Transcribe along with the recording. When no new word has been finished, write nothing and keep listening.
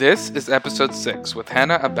This is episode 6 with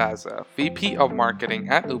Hannah Abaza, VP of Marketing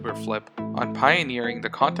at Uberflip, on pioneering the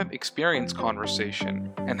content experience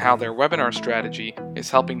conversation and how their webinar strategy is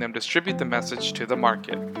helping them distribute the message to the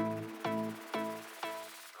market. 3,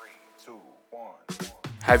 2, 1.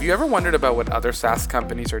 Have you ever wondered about what other SaaS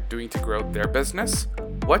companies are doing to grow their business?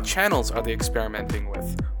 What channels are they experimenting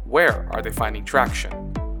with? Where are they finding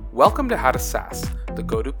traction? Welcome to How to SaaS, the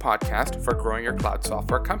go-to podcast for growing your cloud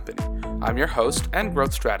software company. I'm your host and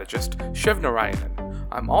growth strategist, Shiv Narayanan.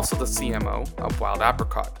 I'm also the CMO of Wild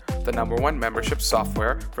Apricot, the #1 membership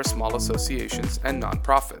software for small associations and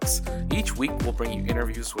nonprofits. Each week, we'll bring you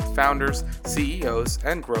interviews with founders, CEOs,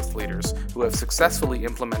 and growth leaders who have successfully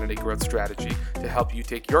implemented a growth strategy to help you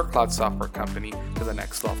take your cloud software company to the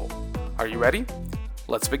next level. Are you ready?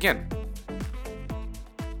 Let's begin.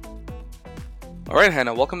 All right,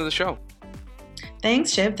 Hannah, welcome to the show.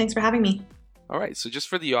 Thanks, Shiv. Thanks for having me. All right, so just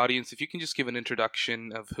for the audience, if you can just give an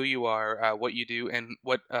introduction of who you are, what you do, and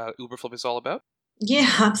what Uberflip is all about. Yeah,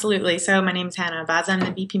 absolutely. So my name is Hannah Abaza. I'm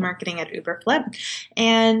the VP Marketing at Uberflip.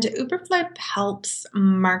 And Uberflip helps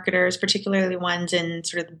marketers, particularly ones in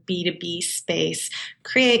sort of the B2B space,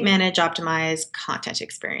 create, manage, optimize content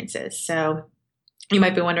experiences. So you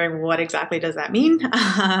might be wondering, what exactly does that mean?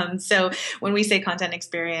 So when we say content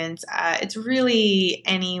experience, it's really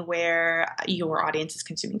anywhere your audience is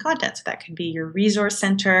consuming content. So that could be your resource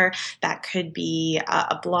center, that could be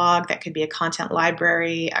a blog, that could be a content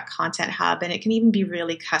library, a content hub, and it can even be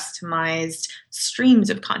really customized streams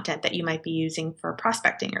of content that you might be using for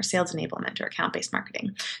prospecting or sales enablement or account-based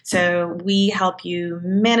marketing. So we help you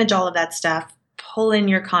manage all of that stuff, pull in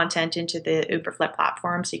your content into the Uberflip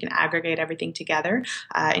platform so you can aggregate everything together,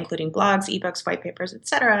 including blogs, ebooks, white papers,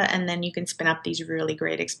 etc. And then you can spin up these really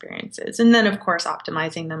great experiences. And then, of course,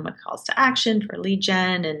 optimizing them with calls to action for lead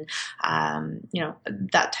gen and,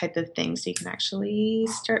 that type of thing so you can actually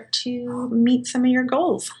start to meet some of your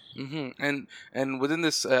goals. Mm-hmm. And within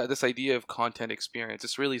this idea of content experience,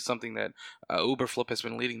 it's really something that Uberflip has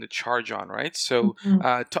been leading the charge on, right? So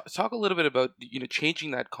talk a little bit about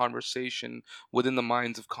changing that conversation within the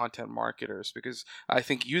minds of content marketers, because I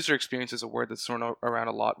think user experience is a word that's thrown around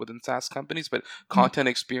a lot within SaaS companies, but content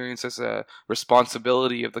experience as a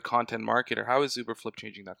responsibility of the content marketer. How is Uberflip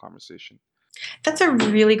changing that conversation? That's a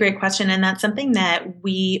really great question, and that's something that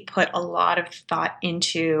we put a lot of thought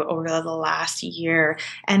into over the last year.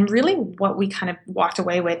 And really what we kind of walked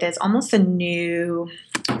away with is almost a new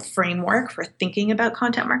framework for thinking about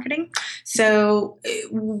content marketing. So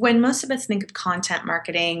when most of us think of content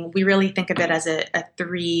marketing, we really think of it as a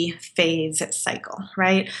 3-phase cycle,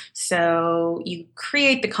 right? So you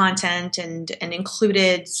create the content, and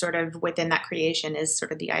included sort of within that creation is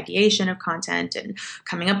sort of the ideation of content and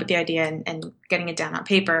coming up with the idea and getting it down on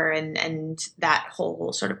paper and that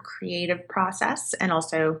whole sort of creative process, and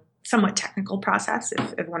also somewhat technical process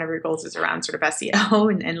if one of your goals is around sort of SEO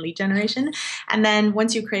and lead generation. And then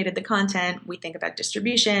once you created the content, we think about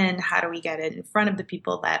distribution. How do we get it in front of the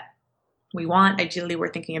people that we want? Ideally, we're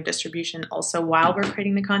thinking of distribution also while we're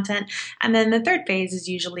creating the content. And then the third phase is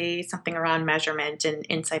usually something around measurement and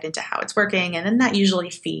insight into how it's working. And then that usually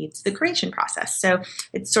feeds the creation process. So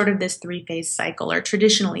it's sort of this 3-phase cycle, or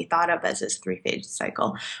traditionally thought of as this 3-phase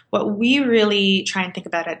cycle. What we really try and think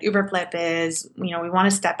about at Uberflip is, we want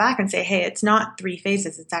to step back and say, hey, it's not 3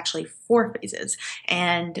 phases, it's actually 4 phases.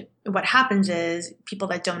 And what happens is people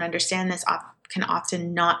that don't understand this can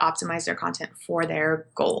often not optimize their content for their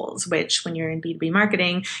goals, which when you're in B2B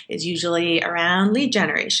marketing is usually around lead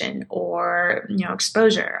generation or,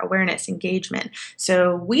 exposure, awareness, engagement.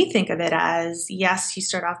 So we think of it as, yes, you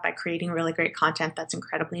start off by creating really great content. That's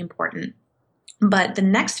incredibly important. But the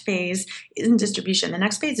next phase isn't distribution. The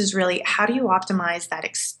next phase is really, how do you optimize that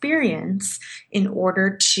experience in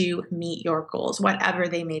order to meet your goals, whatever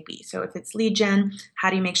they may be? So if it's lead gen, how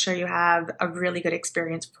do you make sure you have a really good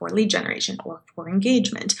experience for lead generation or for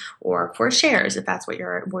engagement or for shares, if that's what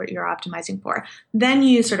you're optimizing for? Then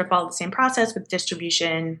you sort of follow the same process with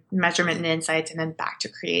distribution, measurement and insights, and then back to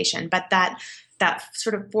creation. But that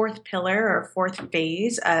sort of 4th pillar or 4th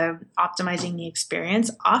phase of optimizing the experience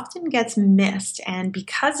often gets missed. And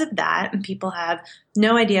because of that, people have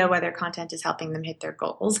no idea whether content is helping them hit their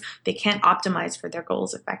goals. They can't optimize for their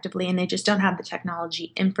goals effectively, and they just don't have the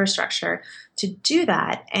technology infrastructure to do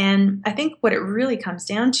that. And I think what it really comes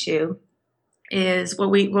down to is what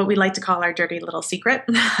we like to call our dirty little secret,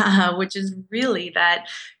 which is really that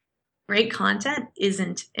great content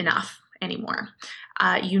isn't enough. anymore.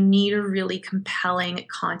 You need a really compelling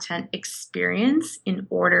content experience in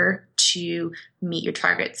order to meet your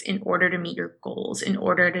targets, in order to meet your goals, in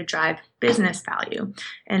order to drive business value.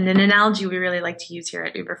 And an analogy we really like to use here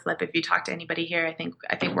at Uberflip, if you talk to anybody here, I think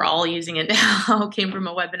we're all using it now, came from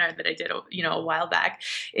a webinar that I did, a while back,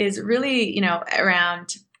 is really,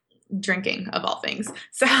 around drinking of all things.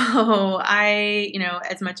 So I,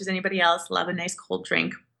 as much as anybody else, love a nice cold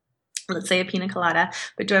drink. Let's say a pina colada,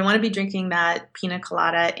 but do I want to be drinking that pina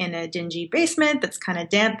colada in a dingy basement that's kind of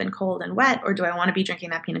damp and cold and wet, or do I want to be drinking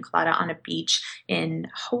that pina colada on a beach in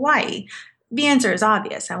Hawaii? The answer is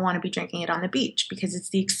obvious. I want to be drinking it on the beach because it's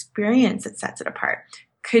the experience that sets it apart.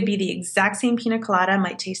 Could be the exact same pina colada,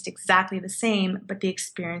 might taste exactly the same, but the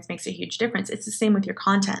experience makes a huge difference. It's the same with your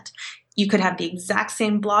content. You could have the exact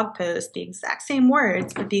same blog post, the exact same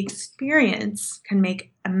words, but the experience can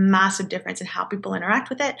make a massive difference in how people interact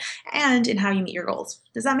with it and in how you meet your goals.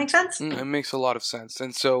 Does that make sense? It makes a lot of sense.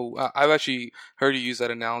 And so I've actually heard you use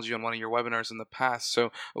that analogy on one of your webinars in the past.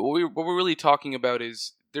 So what we're really talking about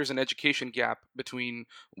is there's an education gap between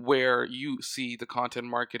where you see the content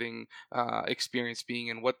marketing experience being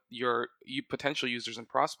and what your potential users and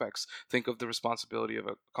prospects think of the responsibility of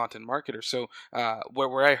a content marketer. So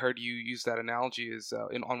where I heard you use that analogy is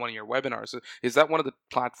on one of your webinars. Is that one of the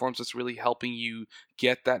platforms that's really helping you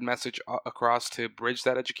get that message across to bridge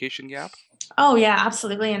that education gap? Oh, yeah,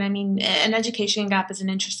 absolutely. And I mean, an education gap is an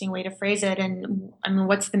interesting way to phrase it. And I mean,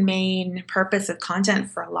 what's the main purpose of content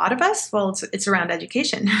for a lot of us? Well, it's around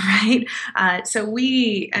education, right? So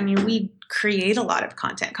we create a lot of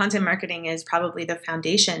content. Content marketing is probably the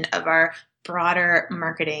foundation of our broader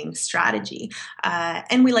marketing strategy.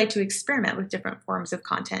 And we like to experiment with different forms of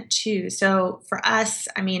content too. So for us,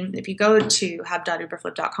 I mean, if you go to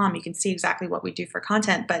hub.uberflip.com, you can see exactly what we do for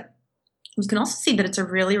content, but you can also see that it's a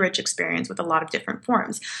really rich experience with a lot of different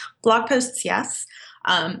forms. Blog posts, yes.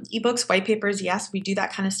 Ebooks, white papers, yes. We do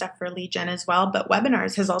that kind of stuff for lead gen as well. But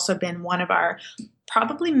webinars has also been one of our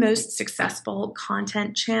probably most successful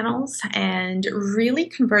content channels and really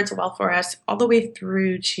converts well for us all the way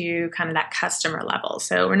through to kind of that customer level.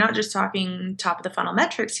 So we're not just talking top of the funnel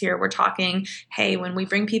metrics here. We're talking, hey, when we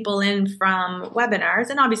bring people in from webinars,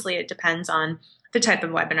 and obviously it depends on the type of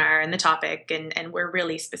webinar and the topic, and we're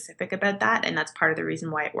really specific about that, and that's part of the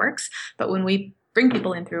reason why it works. But when we bring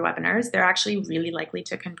people in through webinars, they're actually really likely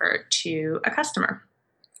to convert to a customer.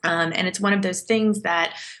 And it's one of those things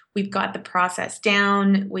that we've got the process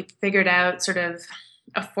down. We've figured out sort of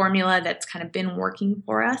a formula that's kind of been working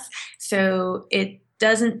for us. So it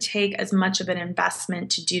doesn't take as much of an investment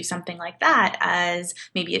to do something like that as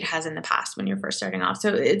maybe it has in the past when you're first starting off.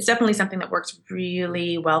 So it's definitely something that works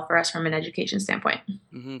really well for us from an education standpoint.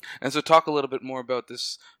 Mm-hmm. And so talk a little bit more about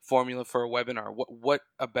this formula for a webinar. What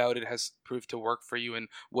about it has proved to work for you, and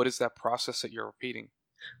what is that process that you're repeating?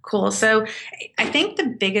 Cool. So I think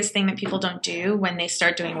the biggest thing that people don't do when they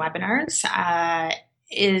start doing webinars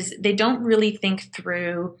is they don't really think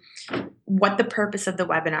through what the purpose of the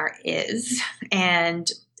webinar is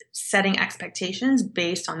and setting expectations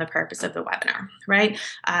based on the purpose of the webinar, right?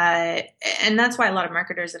 And that's why a lot of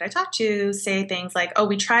marketers that I talk to say things like, oh,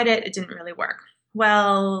 we tried it, it didn't really work.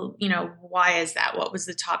 Well, why is that? What was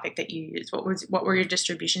the topic that you used? What were your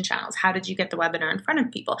distribution channels? How did you get the webinar in front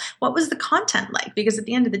of people? What was the content like? Because at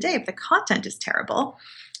the end of the day, if the content is terrible,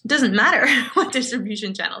 it doesn't matter what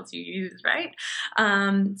distribution channels you use, right?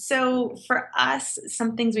 So for us,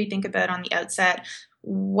 some things we think about on the outset,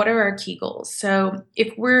 what are our key goals? So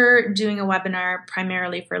if we're doing a webinar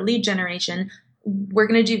primarily for lead generation, we're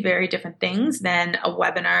going to do very different things than a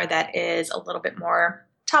webinar that is a little bit more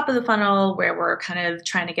top of the funnel, where we're kind of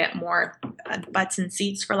trying to get more butts and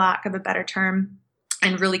seats, for lack of a better term,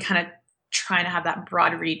 and really kind of trying to have that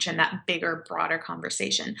broad reach and that bigger, broader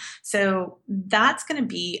conversation. So that's going to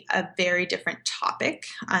be a very different topic,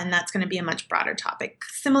 and that's going to be a much broader topic,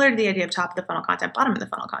 similar to the idea of top of the funnel content, bottom of the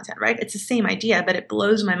funnel content, right? It's the same idea, but it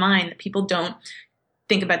blows my mind that people don't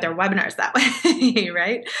think about their webinars that way,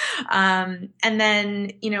 right? And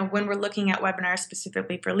then, when we're looking at webinars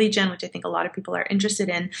specifically for lead gen, which I think a lot of people are interested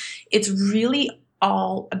in, it's really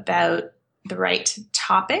all about the right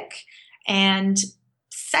topic and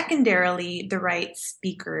secondarily the right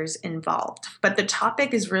speakers involved. But the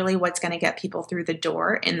topic is really what's going to get people through the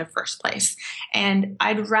door in the first place. And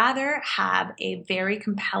I'd rather have a very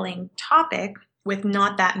compelling topic with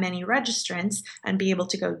not that many registrants and be able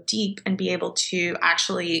to go deep and be able to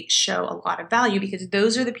actually show a lot of value, because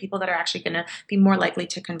those are the people that are actually going to be more likely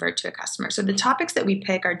to convert to a customer. So the topics that we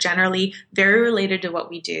pick are generally very related to what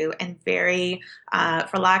we do and very,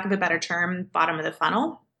 for lack of a better term, bottom of the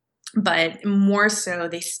funnel. but more so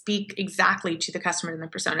they speak exactly to the customers and the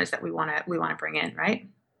personas that we want to bring in, right?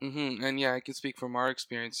 And yeah, I can speak from our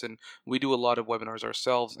experience, and we do a lot of webinars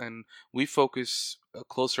ourselves, and we focus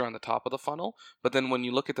closer on the top of the funnel. But then when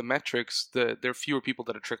you look at the metrics, there are fewer people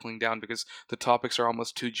that are trickling down because the topics are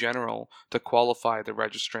almost too general to qualify the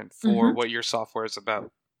registrant for Hmm. what your software is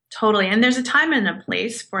about. Totally. And there's a time and a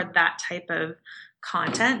place for that type of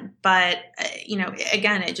content. But,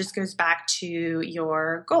 again, it just goes back to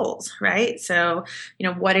your goals, right? So,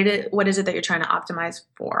 what is it that you're trying to optimize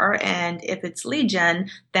for? And if it's lead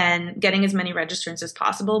gen, then getting as many registrants as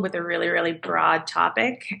possible with a really, really broad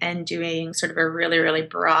topic and doing sort of a really, really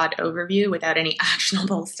broad overview without any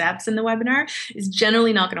actionable steps in the webinar is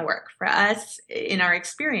generally not going to work for us in our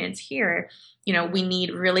experience here. We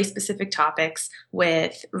need really specific topics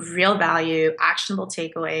with real value, actionable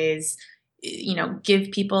takeaways, give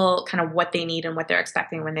people kind of what they need and what they're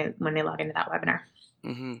expecting when they log into that webinar.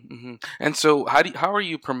 And so, how are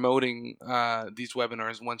you promoting these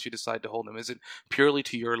webinars once you decide to hold them? Is it purely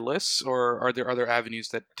to your lists, or are there other avenues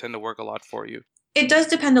that tend to work a lot for you? It does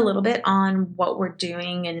depend a little bit on what we're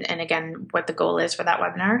doing and again, what the goal is for that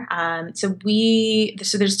webinar.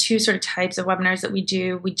 So there's two sort of types of webinars that we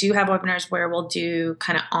do. We do have webinars where we'll do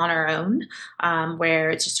kind of on our own, where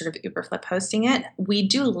it's just sort of Uberflip hosting it. We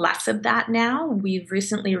do less of that now. We've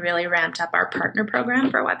recently really ramped up our partner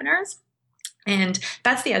program for webinars. And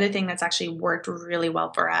that's the other thing that's actually worked really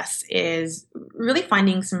well for us is really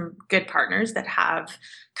finding some good partners that have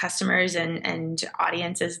customers and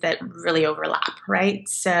audiences that really overlap, right?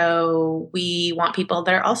 So we want people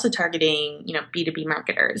that are also targeting, B2B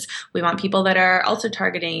marketers. We want people that are also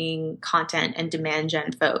targeting content and demand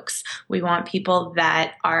gen folks. We want people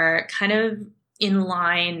that are kind of in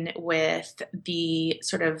line with the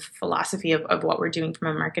sort of philosophy of what we're doing from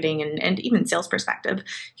a marketing and even sales perspective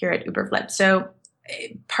here at Uberflip. So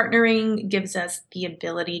partnering gives us the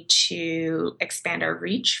ability to expand our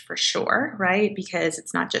reach for sure, right? Because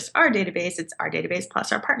it's not just our database, it's our database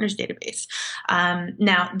plus our partners' database.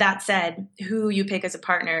 Now, that said, who you pick as a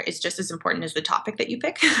partner is just as important as the topic that you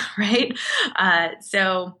pick, right?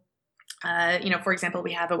 For example,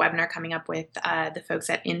 we have a webinar coming up with the folks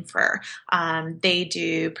at Infer. They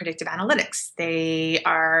do predictive analytics. They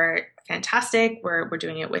are fantastic. We're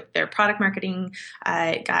doing it with their product marketing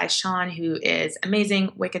guy, Sean, who is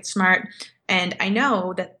amazing, wicked smart. And I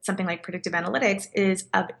know that something like predictive analytics is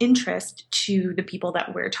of interest to the people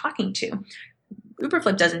that we're talking to.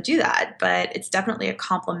 Uberflip doesn't do that, but it's definitely a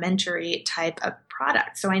complementary type of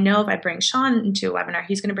product. So I know if I bring Sean into a webinar,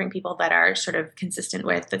 he's going to bring people that are sort of consistent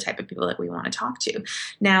with the type of people that we want to talk to.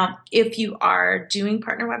 Now, if you are doing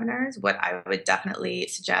partner webinars, what I would definitely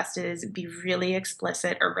suggest is be really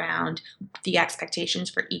explicit around the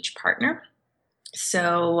expectations for each partner.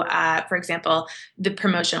 So, for example, the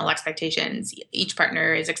promotional expectations, each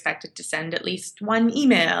partner is expected to send at least one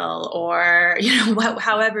email or,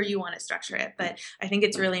 however you want to structure it. But I think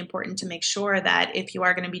it's really important to make sure that if you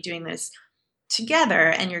are going to be doing this together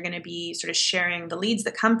and you're going to be sort of sharing the leads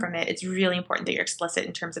that come from it, it's really important that you're explicit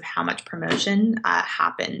in terms of how much promotion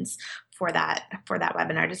happens for that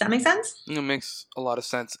webinar. Does that make sense? It makes a lot of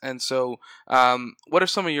sense. And so, what are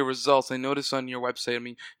some of your results? I noticed on your website, I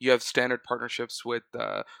mean, you have standard partnerships with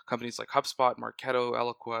companies like HubSpot, Marketo,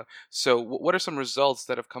 Eloqua. So, what are some results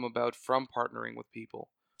that have come about from partnering with people?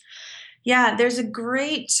 Yeah, there's a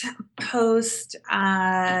great post,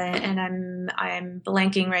 and I'm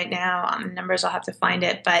blanking right now on the numbers. I'll have to find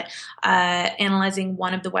it, but analyzing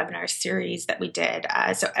one of the webinar series that we did.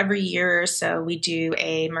 So every year or so, we do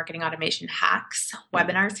a marketing automation hacks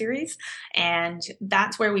webinar series, and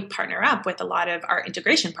that's where we partner up with a lot of our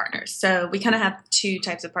integration partners. So we kind of have two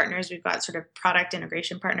types of partners. We've got sort of product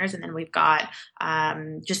integration partners, and then we've got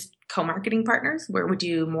just co-marketing partners where we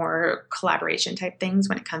do more collaboration type things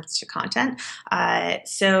when it comes to content.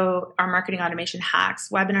 So our marketing automation hacks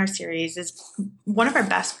webinar series is one of our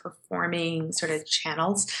best performing sort of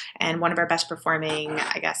channels and one of our best performing,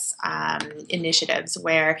 I guess, initiatives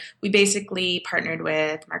where we basically partnered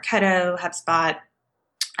with Marketo, HubSpot,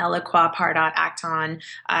 Eloqua, Pardot, Acton,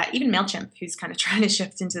 even Mailchimp, who's kind of trying to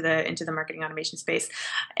shift into the marketing automation space.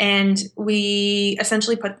 And we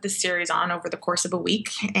essentially put this series on over the course of a week,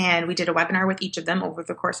 and we did a webinar with each of them over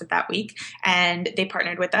the course of that week. And they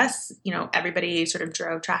partnered with us. Everybody sort of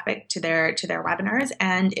drove traffic to their webinars,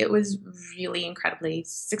 and it was really incredibly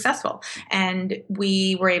successful. And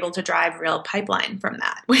we were able to drive real pipeline from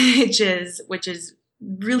that, which is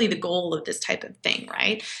really the goal of this type of thing,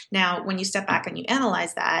 right? Now, when you step back and you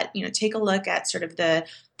analyze that, take a look at sort of the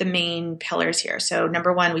main pillars here. So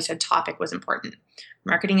number one, we said topic was important.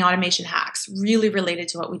 Marketing automation hacks, really related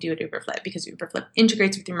to what we do at Uberflip, because Uberflip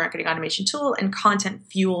integrates with your marketing automation tool, and content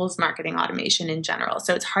fuels marketing automation in general.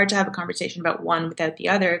 So it's hard to have a conversation about one without the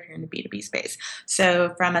other if you're in the B2B space.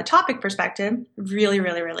 So from a topic perspective, really,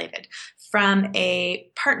 really related. From a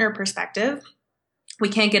partner perspective, we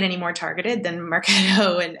can't get any more targeted than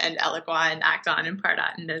Marketo and Eloqua and Acton and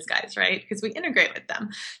Pardot and those guys, right? Because we integrate with them.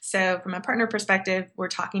 So from a partner perspective, we're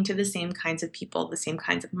talking to the same kinds of people, the same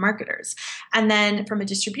kinds of marketers. And then from a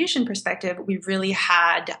distribution perspective, we really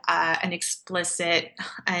had an explicit,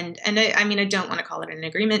 and I don't want to call it an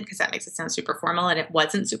agreement because that makes it sound super formal, and it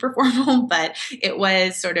wasn't super formal, but it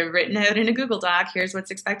was sort of written out in a Google Doc. Here's what's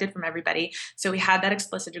expected from everybody. So we had that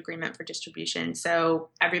explicit agreement for distribution. So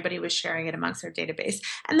everybody was sharing it amongst their database.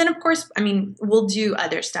 And then, of course, we'll do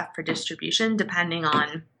other stuff for distribution depending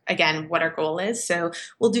on, again, what our goal is. So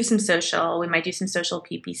we'll do some social. We might do some social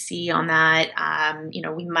PPC on that.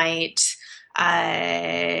 We might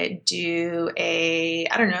do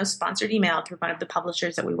sponsored email through one of the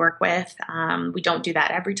publishers that we work with. We don't do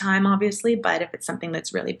that every time, obviously, but if it's something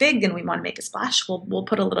that's really big and we want to make a splash, we'll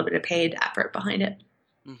put a little bit of paid effort behind it.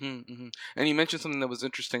 And you mentioned something that was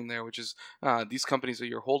interesting there, which is these companies that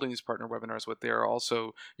you're holding these partner webinars with, they are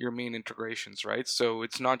also your main integrations, right? So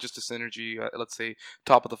it's not just a synergy, let's say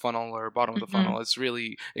top of the funnel or bottom of the funnel.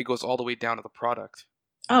 It goes all the way down to the product.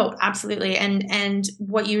 Oh, absolutely. And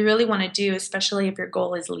what you really want to do, especially if your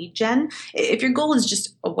goal is lead gen, if your goal is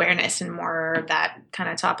just awareness and more that kind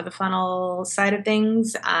of top of the funnel side of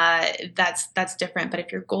things, that's different. But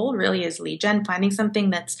if your goal really is lead gen, finding something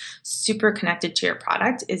that's super connected to your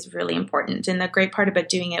product is really important. And the great part about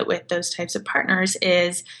doing it with those types of partners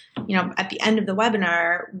is, at the end of the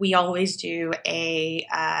webinar, we always do a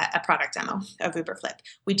product demo of Uberflip.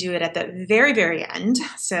 We do it at the very, very end.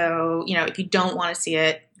 So, if you don't want to see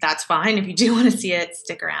it, that's fine. If you do want to see it,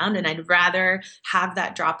 stick around. And I'd rather have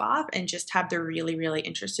that drop off and just have the really, really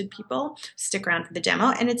interested people stick around for the demo.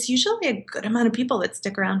 And it's usually a good amount of people that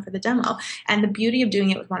stick around for the demo. And the beauty of doing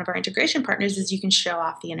it with one of our integration partners is you can show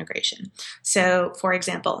off the integration. So, for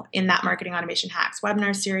example, in that Marketing Automation Hacks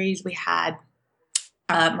webinar series, we had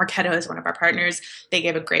Marketo is one of our partners. They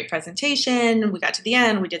gave a great presentation. We got to the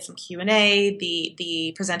end. We did some Q&A.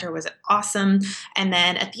 The presenter was awesome. And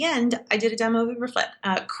then at the end, I did a demo of Uberflip,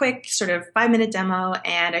 a quick sort of 5-minute demo,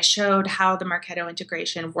 and I showed how the Marketo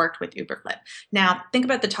integration worked with Uberflip. Now, think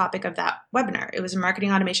about the topic of that webinar. It was a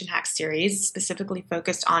Marketing Automation Hacks series specifically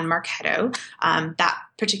focused on Marketo. That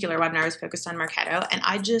particular webinar was focused on Marketo, and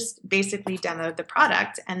I just basically demoed the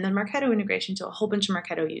product and the Marketo integration to a whole bunch of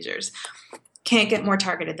Marketo users. Can't get more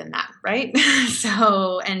targeted than that, right?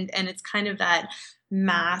 So, and it's kind of that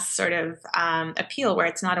mass sort of appeal where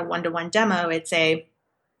it's not a one-to-one demo. It's a,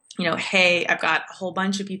 hey, I've got a whole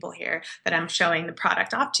bunch of people here that I'm showing the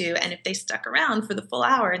product off to. And if they stuck around for the full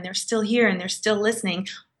hour and they're still here and they're still listening,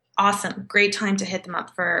 awesome, great time to hit them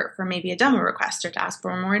up for maybe a demo request or to ask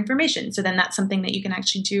for more information. So then that's something that you can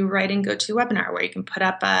actually do right in GoToWebinar, where you can put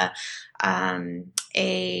up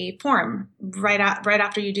a form right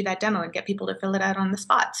after you do that demo and get people to fill it out on the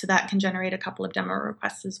spot. So that can generate a couple of demo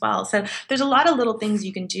requests as well. So there's a lot of little things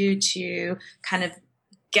you can do to kind of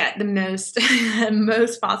get the most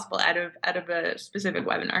possible out of a specific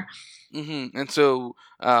webinar. And so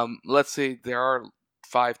let's say there are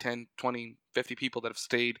 5, 10, 20, 50 people that have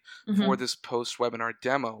stayed for this post-webinar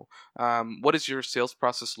demo. What does your sales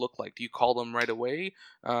process look like? Do you call them right away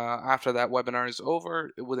after that webinar is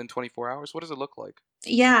over, within 24 hours? What does it look like?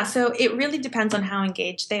 Yeah, so it really depends on how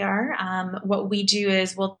engaged they are. What we do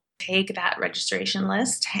is we'll take that registration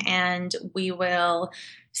list and we will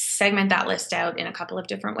segment that list out in a couple of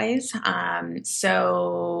different ways.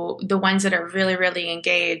 So the ones that are really, really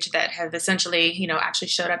engaged, that have essentially, actually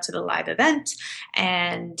showed up to the live event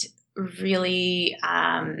and really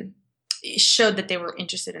showed that they were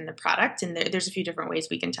interested in the product. And there's a few different ways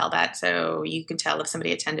we can tell that. So you can tell if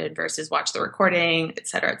somebody attended versus watched the recording, et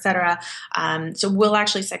cetera, et cetera. So we'll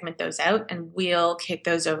actually segment those out and we'll kick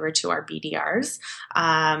those over to our BDRs.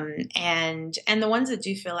 And the ones that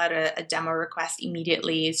do fill out a demo request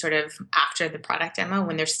immediately, sort of after the product demo,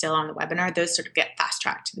 when they're still on the webinar, those sort of get fast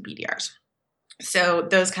tracked to the BDRs. So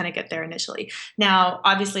those kind of get there initially. Now,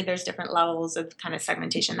 obviously, there's different levels of kind of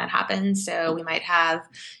segmentation that happens. So we might have,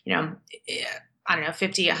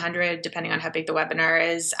 50, 100, depending on how big the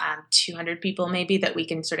webinar is, 200 people maybe that we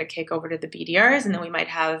can sort of kick over to the BDRs. And then we might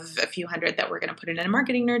have a few hundred that we're going to put in a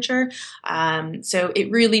marketing nurture. So it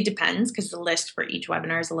really depends because the list for each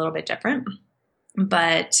webinar is a little bit different.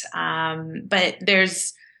 But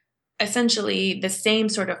there's essentially the same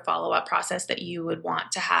sort of follow-up process that you would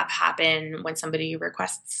want to have happen when somebody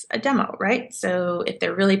requests a demo, right? So if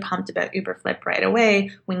they're really pumped about Uberflip right away,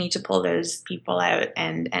 we need to pull those people out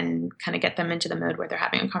and kind of get them into the mode where they're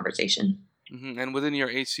having a conversation. And within your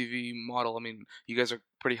ACV model, I mean, you guys are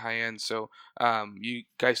pretty high end, so you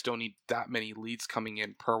guys don't need that many leads coming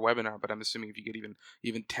in per webinar. But I'm assuming if you get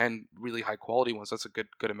even 10 really high quality ones, that's a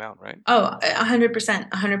good amount, right? Oh, 100%,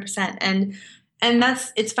 100%. And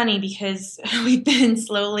that's, it's funny because we've been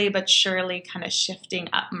slowly but surely kind of shifting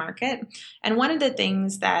up market. And one of the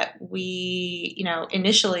things that we,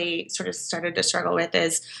 initially sort of started to struggle with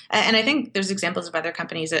is, and I think there's examples of other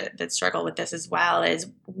companies that struggle with this as well, is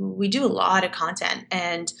we do a lot of content,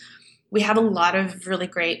 and we have a lot of really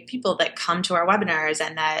great people that come to our webinars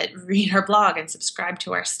and that read our blog and subscribe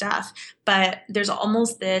to our stuff. But there's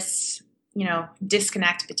almost this,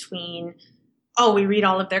 disconnect between, oh, we read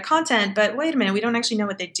all of their content, but wait a minute, we don't actually know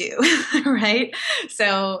what they do, right?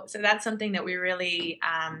 So that's something that we really,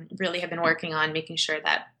 really have been working on, making sure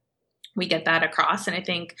that we get that across. And I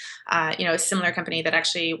think, a similar company that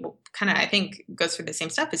actually kind of, I think, goes through the same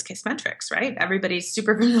stuff is Kissmetrics, right? Everybody's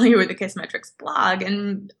super familiar with the Kissmetrics blog,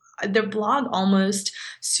 and their blog almost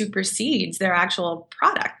supersedes their actual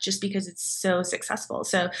product just because it's so successful.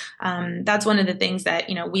 So that's one of the things that,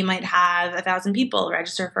 we might have 1,000 people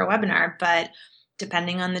register for a webinar, but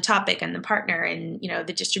depending on the topic and the partner and,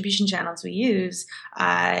 the distribution channels we use,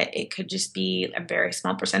 it could just be a very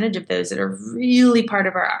small percentage of those that are really part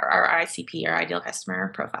of our ICP, our ideal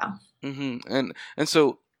customer profile. And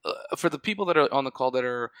so for the people that are on the call that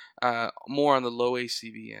are more on the low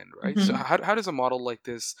ACV end, right? So how does a model like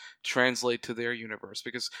this translate to their universe?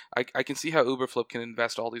 Because I can see how Uberflip can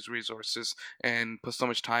invest all these resources and put so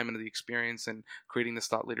much time into the experience and creating this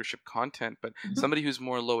thought leadership content. But somebody who's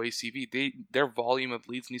more low ACV, their volume of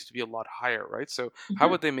leads needs to be a lot higher, right? So how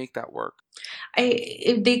would they make that work?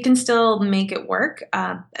 They can still make it work,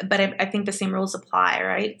 but I think the same rules apply,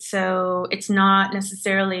 right? So it's not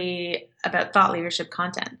necessarily about thought leadership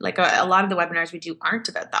content. Like a lot of the webinars we do aren't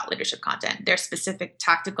about thought leadership content. They're specific,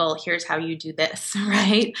 tactical, here's how you do this,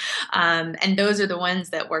 right? And those are the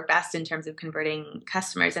ones that work best in terms of converting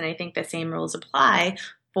customers. And I think the same rules apply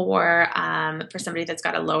for somebody that's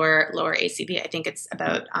got a lower ACV. I think it's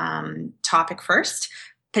about topic first,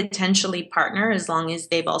 potentially partner, as long as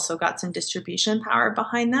they've also got some distribution power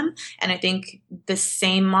behind them. And I think the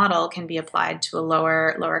same model can be applied to a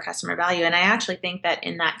lower customer value. And I actually think that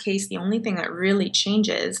in that case, the only thing that really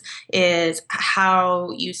changes is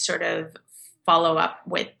how you sort of follow up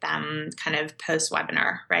with them kind of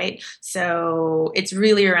post-webinar, right? So it's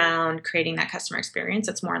really around creating that customer experience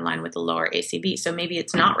that's more in line with the lower ACV. So maybe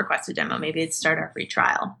it's not request a demo, maybe it's start our free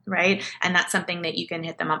trial, right? And that's something that you can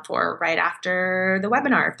hit them up for right after the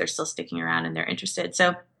webinar if they're still sticking around and they're interested.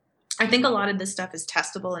 So I think a lot of this stuff is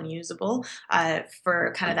testable and usable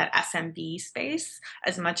for kind of that SMB space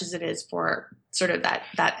as much as it is for sort of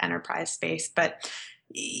that enterprise space. But,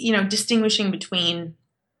 distinguishing between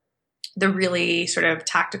the really sort of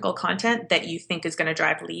tactical content that you think is going to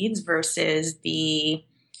drive leads versus the,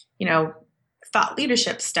 thought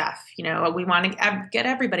leadership stuff. We want to get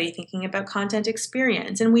everybody thinking about content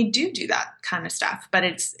experience, and we do that kind of stuff, but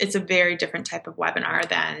it's a very different type of webinar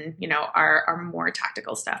than, our more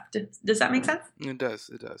tactical stuff. Does that make sense? It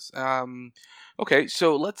does. Okay,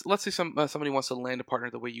 so let's say somebody wants to land a partner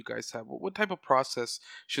the way you guys have. What type of process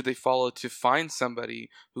should they follow to find somebody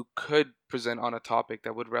who could present on a topic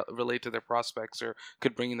that would relate to their prospects or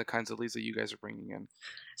could bring in the kinds of leads that you guys are bringing in?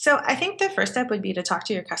 So I think the first step would be to talk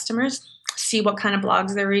to your customers, see what kind of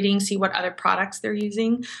blogs they're reading, see what other products they're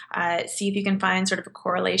using, see if you can find sort of a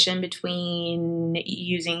correlation between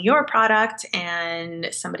using your product and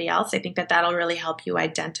somebody else. I think that'll really help you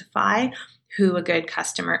identify who a good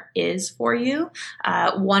customer is for you,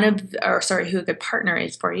 who a good partner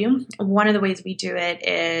is for you. One of the ways we do it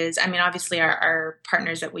is, obviously our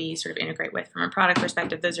partners that we sort of integrate with from a product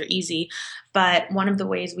perspective, those are easy. But one of the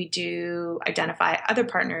ways we do identify other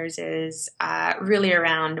partners is really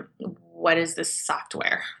around what is the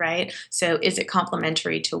software, right? So is it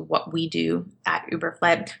complementary to what we do at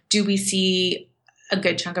Uberflip? Do we see a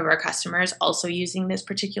good chunk of our customers also using this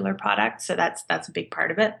particular product? So that's a big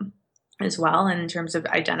part of it as well in terms of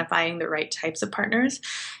identifying the right types of partners.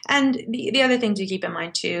 And the other thing to keep in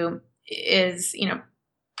mind too is,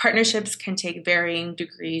 partnerships can take varying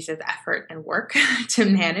degrees of effort and work to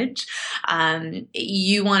manage.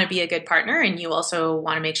 You want to be a good partner, and you also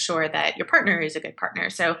want to make sure that your partner is a good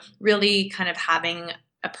partner. So really kind of having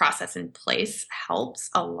a process in place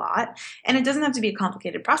helps a lot. And it doesn't have to be a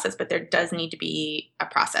complicated process, but there does need to be a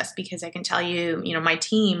process, because I can tell you, my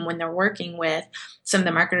team, when they're working with some of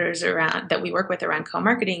the marketers around that we work with around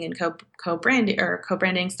co-marketing and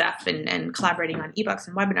co-branding stuff and collaborating on ebooks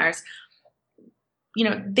and webinars,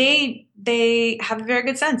 they have a very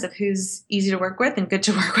good sense of who's easy to work with and good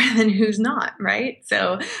to work with and who's not, right?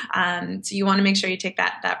 So you want to make sure you take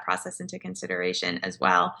that process into consideration as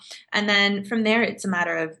well. And then from there, it's a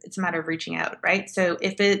matter of reaching out, right? So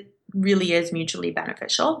if it really is mutually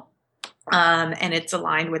beneficial, and it's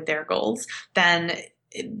aligned with their goals, then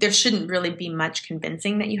there shouldn't really be much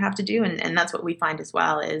convincing that you have to do. And that's what we find as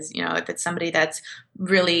well is, if it's somebody that's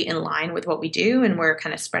really in line with what we do and we're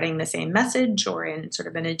kind of spreading the same message or in sort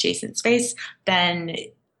of an adjacent space, then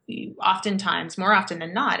oftentimes, more often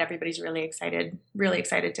than not, everybody's really excited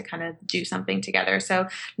to kind of do something together. So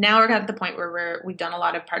now we're at the point where we've done a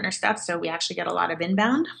lot of partner stuff. So we actually get a lot of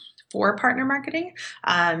inbound for partner marketing.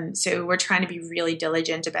 So we're trying to be really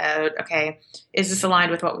diligent about, okay, is this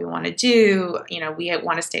aligned with what we want to do? We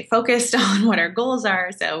want to stay focused on what our goals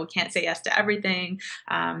are, so we can't say yes to everything.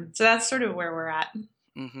 So that's sort of where we're at.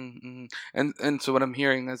 Mm-hmm, mm-hmm. And so what I'm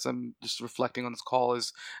hearing as I'm just reflecting on this call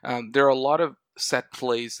is there are a lot of set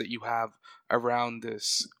plays that you have around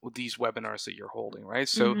these webinars that you're holding, right?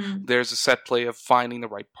 So there's a set play of finding the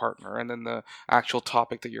right partner, and then the actual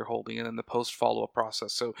topic that you're holding, and then the post follow-up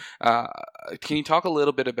process. So can you talk a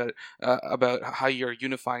little bit about how you're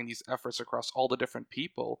unifying these efforts across all the different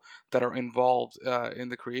people that are involved in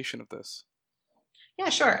the creation of this? Yeah,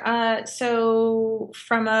 sure. So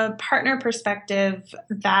from a partner perspective,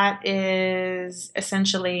 that is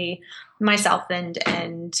essentially myself and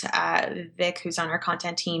Vic, who's on our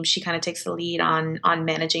content team. She kind of takes the lead on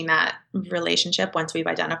managing that relationship once we've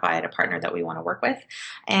identified a partner that we want to work with.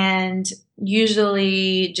 And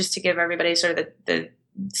usually, just to give everybody sort of the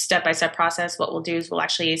step-by-step process, what we'll do is we'll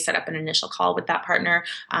actually set up an initial call with that partner.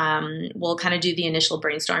 We'll kind of do the initial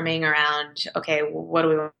brainstorming around, okay, what do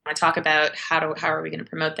we want to talk about? How are we going to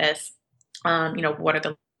promote this? What are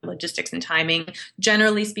the logistics and timing?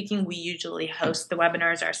 Generally speaking, we usually host the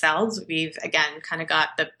webinars ourselves. We've, again, kind of got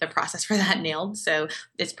the process for that nailed. So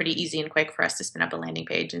it's pretty easy and quick for us to spin up a landing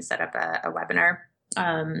page and set up a webinar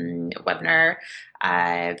via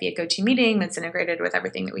GoToMeeting that's integrated with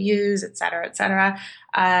everything that we use, et cetera, et cetera.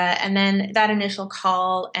 And then that initial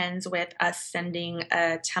call ends with us sending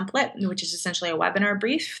a template, which is essentially a webinar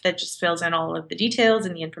brief that just fills in all of the details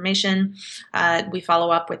and the information. We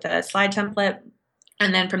follow up with a slide template.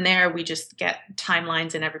 And then from there, we just get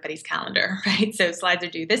timelines in everybody's calendar, right? So slides are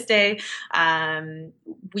due this day.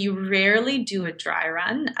 We rarely do a dry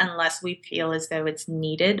run unless we feel as though it's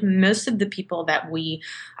needed. Most of the people that we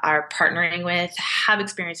are partnering with have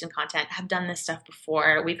experience in content, have done this stuff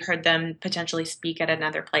before. We've heard them potentially speak at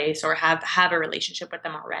another place or have a relationship with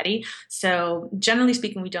them already. So generally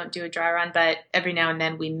speaking, we don't do a dry run, but every now and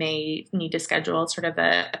then we may need to schedule sort of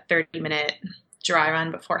a 30-minute dry run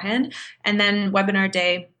beforehand. And then webinar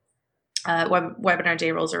day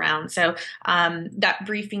rolls around. So that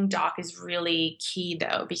briefing doc is really key,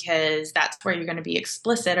 though, because that's where you're going to be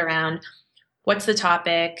explicit around what's the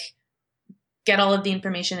topic, get all of the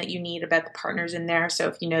information that you need about the partners in there. So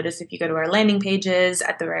if you notice, if you go to our landing pages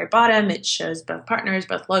at the very bottom, it shows both partners,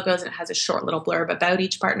 both logos, and it has a short little blurb about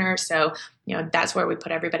each partner. So, that's where we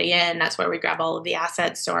put everybody in. That's where we grab all of the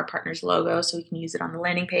assets, so our partner's logo, so we can use it on the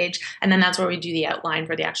landing page. And then that's where we do the outline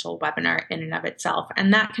for the actual webinar in and of itself.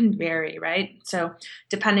 And that can vary, right? So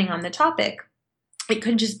depending on the topic, it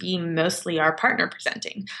could just be mostly our partner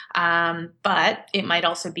presenting, but it might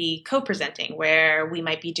also be co-presenting, where we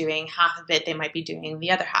might be doing half of it, they might be doing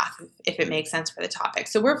the other half, if it makes sense for the topic.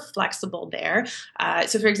 So we're flexible there.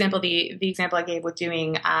 So for example, the example I gave with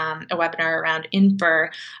doing a webinar around Infer,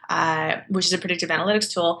 which is a predictive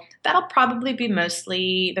analytics tool, that'll probably be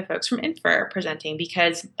mostly the folks from Infer presenting,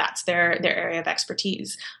 because that's their area of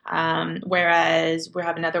expertise. Whereas we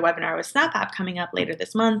have another webinar with SnapApp coming up later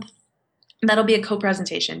this month. That'll be a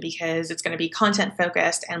co-presentation, because it's going to be content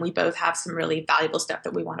focused, and we both have some really valuable stuff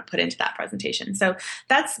that we want to put into that presentation. So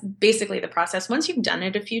that's basically the process. Once you've done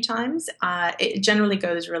it a few times, it generally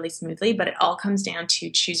goes really smoothly, but it all comes down to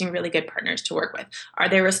choosing really good partners to work with. Are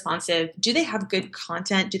they responsive? Do they have good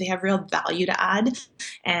content? Do they have real value to add?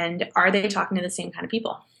 And are they talking to the same kind of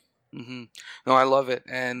people? Mm-hmm. No, I love it.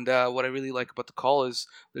 And what I really like about the call is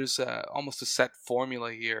there's almost a set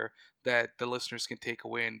formula here that the listeners can take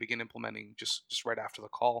away and begin implementing just right after the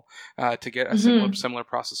call to get a similar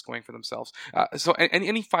process going for themselves. So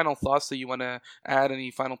any final thoughts that you want to add? Any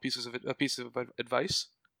final piece of advice?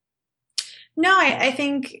 No, I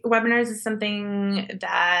think webinars is something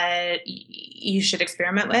that you should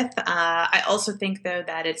experiment with. I also think, though,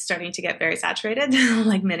 that it's starting to get very saturated,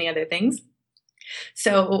 like many other things.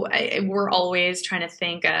 So we're always trying to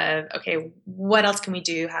think of, okay, what else can we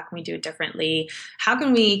do? How can we do it differently? How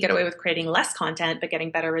can we get away with creating less content but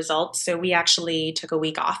getting better results? So we actually took a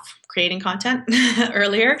week off creating content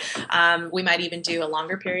earlier. We might even do a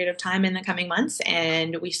longer period of time in the coming months,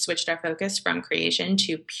 and we switched our focus from creation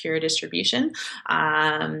to pure distribution.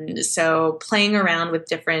 So playing around with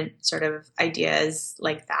different sort of ideas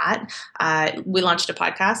like that. We launched a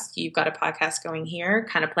podcast. You've got a podcast going here,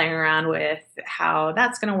 kind of playing around with how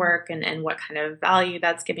that's going to work and what kind of value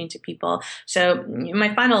that's giving to people. So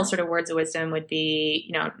my final sort of words of wisdom would be,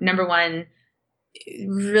 number one,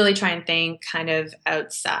 really try and think kind of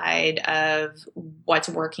outside of what's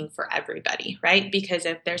working for everybody, right? Because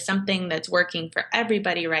if there's something that's working for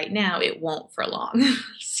everybody right now, it won't for long.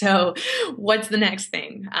 So what's the next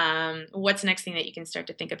thing? What's the next thing that you can start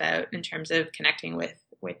to think about in terms of connecting with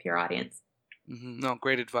your audience? No,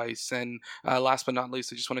 great advice. And last but not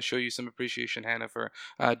least, I just want to show you some appreciation, Hannah, for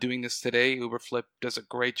doing this today. Uberflip does a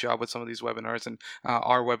great job with some of these webinars, and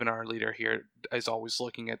our webinar leader here is always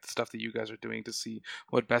looking at the stuff that you guys are doing to see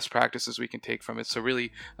what best practices we can take from it. So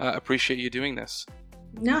really appreciate you doing this.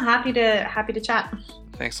 No, happy to chat.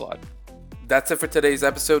 Thanks a lot. That's it for today's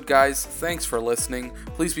episode, guys. Thanks for listening.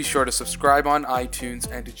 Please be sure to subscribe on iTunes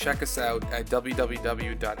and to check us out at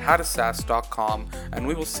www.howtosaas.com, and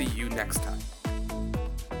we will see you next time.